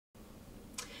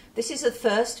This is the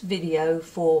first video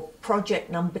for project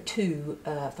number 2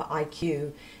 for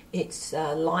IQ. It's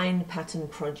a line pattern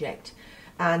project,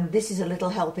 and this is a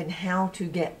little help in how to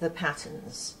get the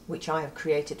patterns which I have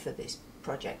created for this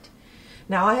project.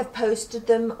 Now, I have posted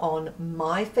them on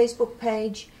my Facebook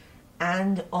page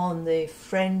and on the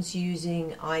Friends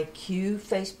Using IQ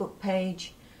Facebook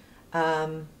page,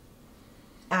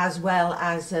 as well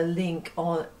as a link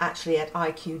on actually at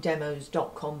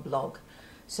iqdemos.com blog.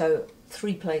 So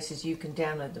 3 places you can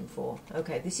download them for.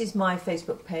 Okay, this is my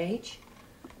Facebook page.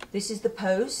 This is the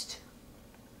post.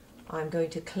 I'm going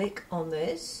to click on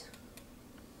this.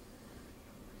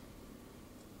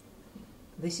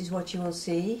 This is what you will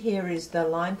see. Here is the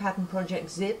line pattern project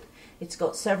zip. It's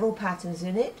got several patterns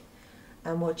in it,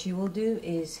 and what you will do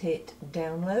is hit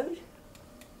download,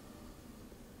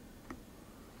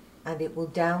 and it will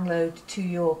download to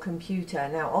your computer.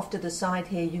 Now, off to the side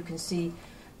here you can see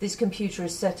this computer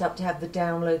is set up to have the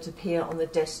downloads appear on the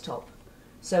desktop,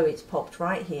 so it's popped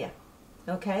right here.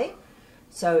 Okay,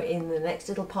 so in the next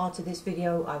little part of this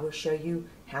video I will show you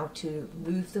how to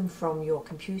move them from your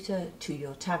computer to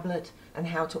your tablet and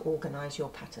how to organize your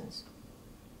patterns.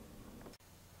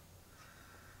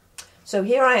 So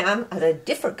here I am at a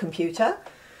different computer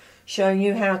showing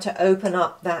you how to open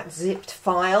up that zipped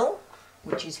file,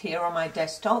 which is here on my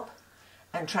desktop,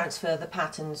 and transfer the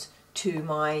patterns to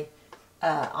my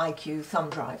IQ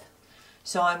thumb drive.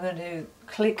 So I'm going to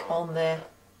click on the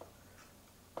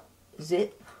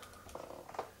zip,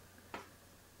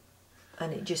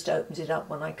 and it just opens it up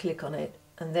when I click on it,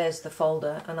 and there's the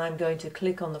folder, and I'm going to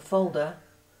click on the folder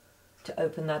to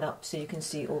open that up so you can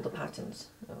see all the patterns.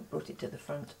 I brought it to the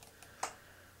front.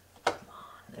 Come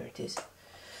on, there it is.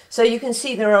 So you can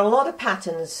see there are a lot of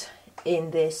patterns in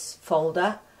this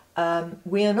folder.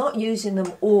 We are not using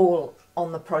them all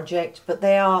on the project, but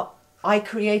I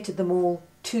created them all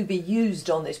to be used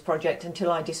on this project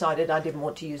until I decided I didn't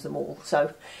want to use them all.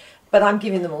 But I'm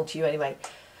giving them all to you anyway.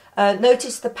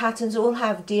 Notice the patterns all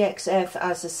have DXF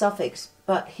as a suffix,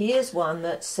 but here's one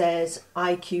that says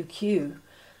IQQ.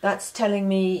 That's telling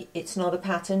me it's not a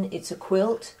pattern, it's a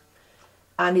quilt,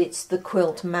 and it's the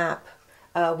quilt map.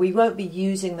 We won't be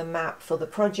using the map for the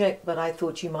project, but I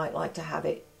thought you might like to have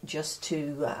it just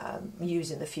to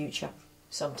use in the future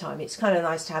sometime. It's kind of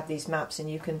nice to have these maps, and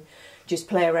you can just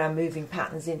play around moving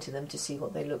patterns into them to see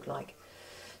what they look like.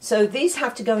 So these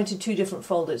have to go into 2 different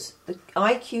folders. The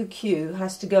IQQ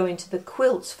has to go into the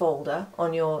quilts folder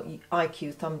on your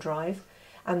IQ thumb drive,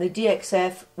 and the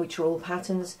DXF, which are all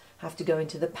patterns, have to go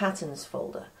into the patterns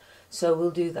folder. So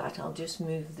we'll do that. I'll just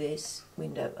move this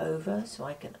window over so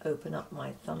I can open up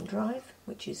my thumb drive,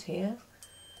 which is here.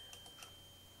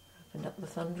 Open up the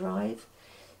thumb drive.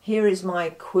 Here is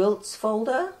my quilts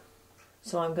folder.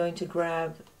 So I'm going to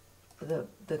grab the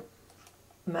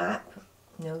map.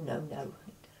 No, I'm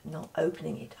not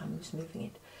opening it. I'm just moving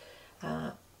it.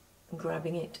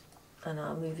 Grabbing it, and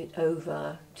I'll move it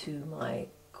over to my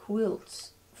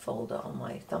quilts folder on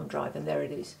my thumb drive, and there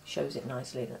it is. Shows it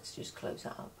nicely. Let's just close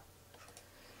that up.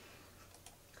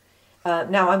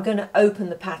 Now I'm going to open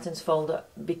the patterns folder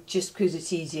just because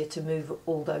it's easier to move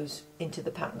all those into the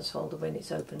patterns folder when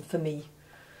it's open for me.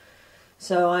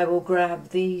 So I will grab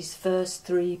these first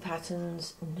 3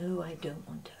 patterns. No, I don't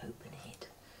want to open it.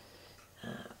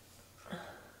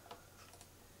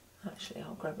 Actually,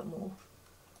 I'll grab them all.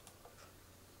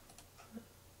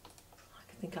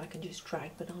 I think I can just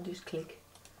drag, but I'll just click.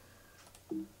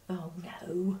 Oh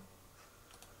no.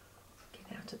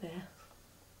 Get out of there.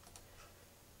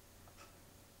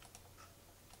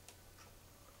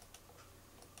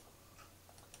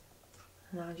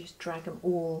 And I'll just drag them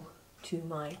all to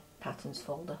my patterns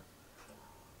folder.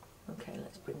 Okay,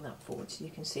 let's bring that forward so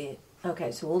you can see it.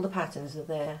 Okay, so all the patterns are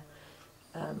there.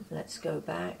 Let's go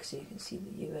back so you can see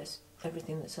the US,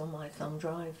 everything that's on my thumb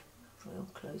drive. We'll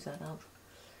close that up.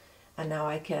 And now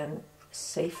I can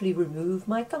safely remove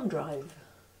my thumb drive.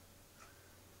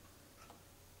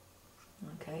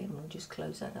 Okay, and we'll just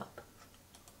close that up.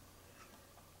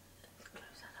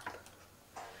 Close that up.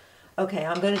 Okay,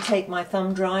 I'm going to take my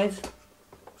thumb drive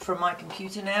from my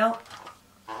computer now,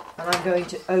 and I'm going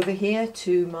to over here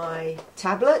to my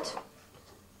tablet.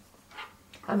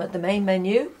 I'm at the main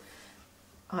menu.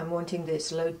 I'm wanting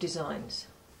this load designs.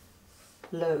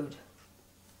 Load.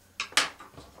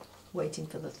 Waiting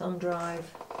for the thumb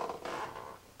drive.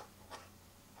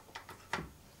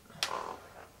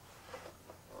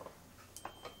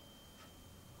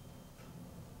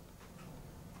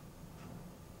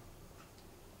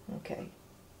 Okay,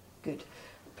 good.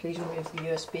 Please remove the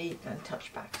USB and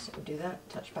touch back. So we'll do that,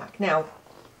 touch back. Now,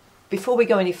 before we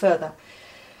go any further,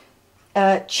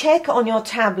 check on your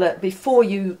tablet before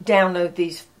you download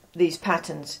these these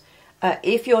patterns.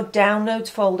 If your downloads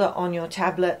folder on your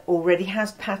tablet already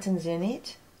has patterns in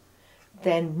it,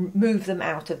 then move them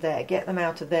out of there, get them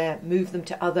out of there, move them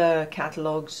to other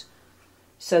catalogues,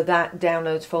 so that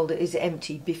downloads folder is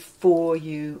empty before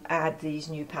you add these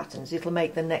new patterns. It'll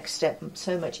make the next step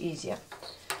so much easier.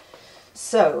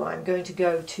 So I'm going to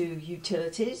go to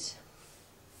Utilities,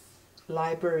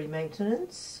 Library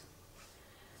Maintenance,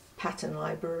 Pattern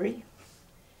Library,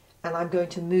 and I'm going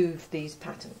to move these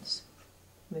patterns.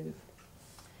 Move.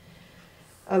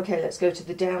 Okay, let's go to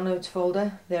the Downloads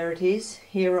folder. There it is.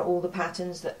 Here are all the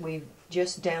patterns that we've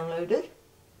just downloaded.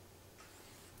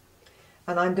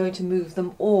 And I'm going to move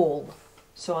them all.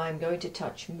 So I'm going to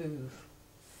touch Move.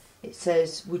 It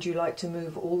says, would you like to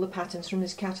move all the patterns from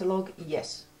this catalogue?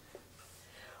 Yes.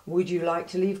 Would you like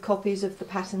to leave copies of the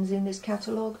patterns in this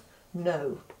catalogue?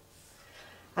 No.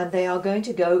 And they are going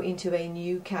to go into a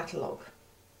new catalogue.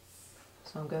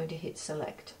 So I'm going to hit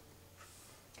Select.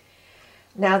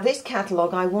 Now this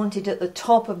catalogue I wanted at the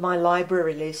top of my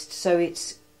library list, so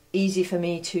it's easy for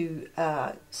me to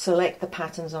select the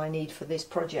patterns I need for this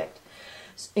project.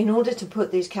 In order to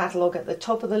put this catalogue at the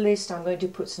top of the list, I'm going to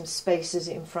put some spaces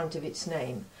in front of its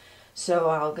name. So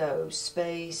I'll go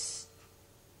space,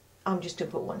 I'm just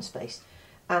going to put one space,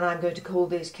 and I'm going to call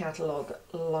this catalogue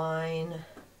Line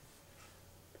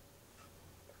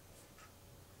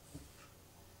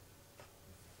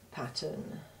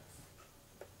Pattern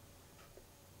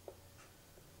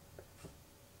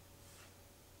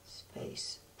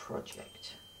Space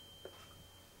Project.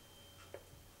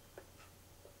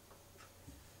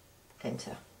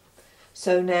 Enter.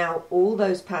 So now all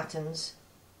those patterns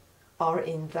are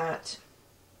in that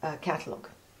catalogue.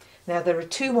 Now there are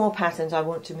two more patterns I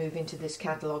want to move into this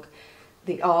catalogue,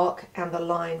 the arc and the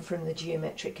line from the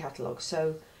geometric catalogue.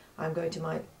 So I'm going to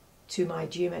my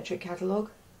geometric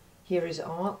catalogue. Here is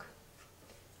arc.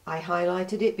 I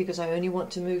highlighted it because I only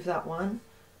want to move that one.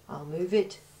 I'll move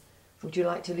it. Would you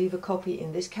like to leave a copy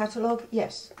in this catalogue?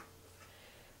 Yes.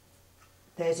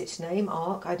 There's its name,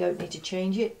 arc. I don't need to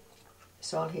change it.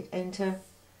 So I'll hit enter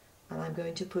and I'm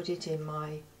going to put it in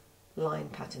my line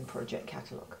pattern project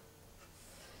catalogue.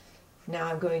 Now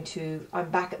I'm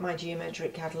back at my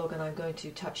geometric catalogue and I'm going to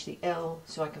touch the L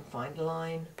so I can find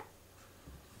line,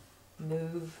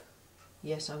 move,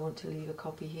 yes I want to leave a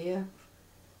copy here,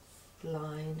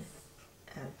 line,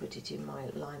 and put it in my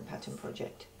line pattern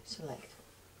project, select.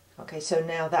 Okay, so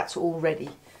now that's all ready.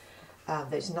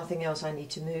 There's nothing else I need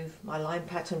to move. My line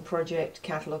pattern project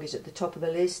catalogue is at the top of the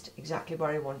list, exactly where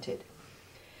I want it.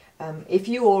 If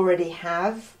you already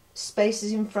have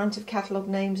spaces in front of catalogue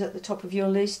names at the top of your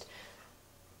list,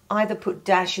 either put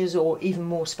dashes or even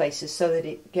more spaces so that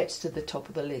it gets to the top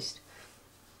of the list.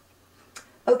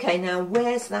 Okay, now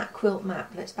where's that quilt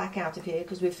map? Let's back out of here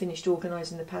because we've finished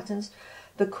organising the patterns.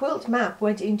 The quilt map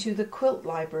went into the quilt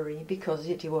library because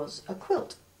it was a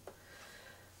quilt.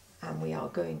 And we are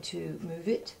going to move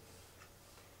it.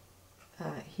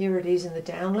 Here it is in the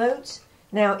downloads.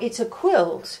 Now it's a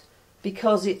quilt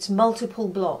because it's multiple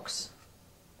blocks.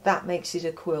 That makes it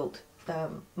a quilt.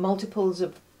 Multiples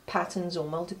of patterns or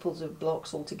multiples of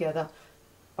blocks altogether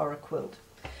are a quilt.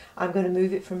 I'm going to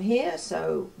move it from here,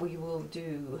 so we'll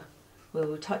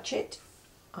touch it.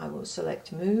 I will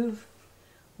select move.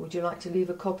 Would you like to leave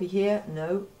a copy here?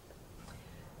 No.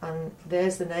 And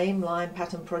there's the name, Line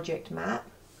Pattern Project Map.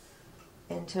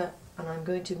 Enter, and I'm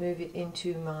going to move it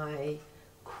into my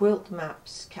quilt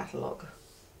maps catalogue,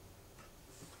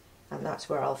 and that's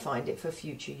where I'll find it for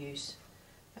future use.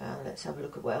 Let's have a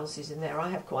look at what else is in there.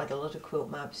 I have quite a lot of quilt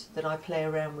maps that I play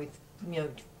around with,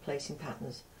 placing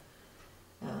patterns.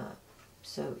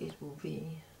 So it will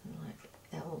be like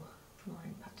L,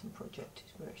 Line Pattern Project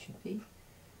is where it should be.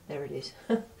 There it is.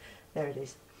 There it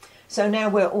is. So now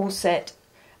we're all set.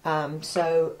 Go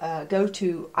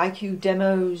to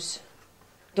iqdemos.com,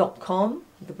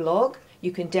 the blog.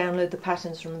 You can download the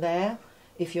patterns from there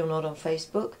if you're not on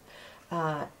Facebook.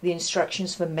 The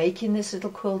instructions for making this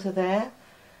little quilt are there,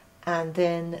 and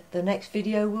then the next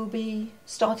video will be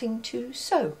starting to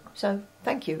sew. So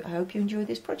thank you. I hope you enjoy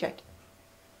this project.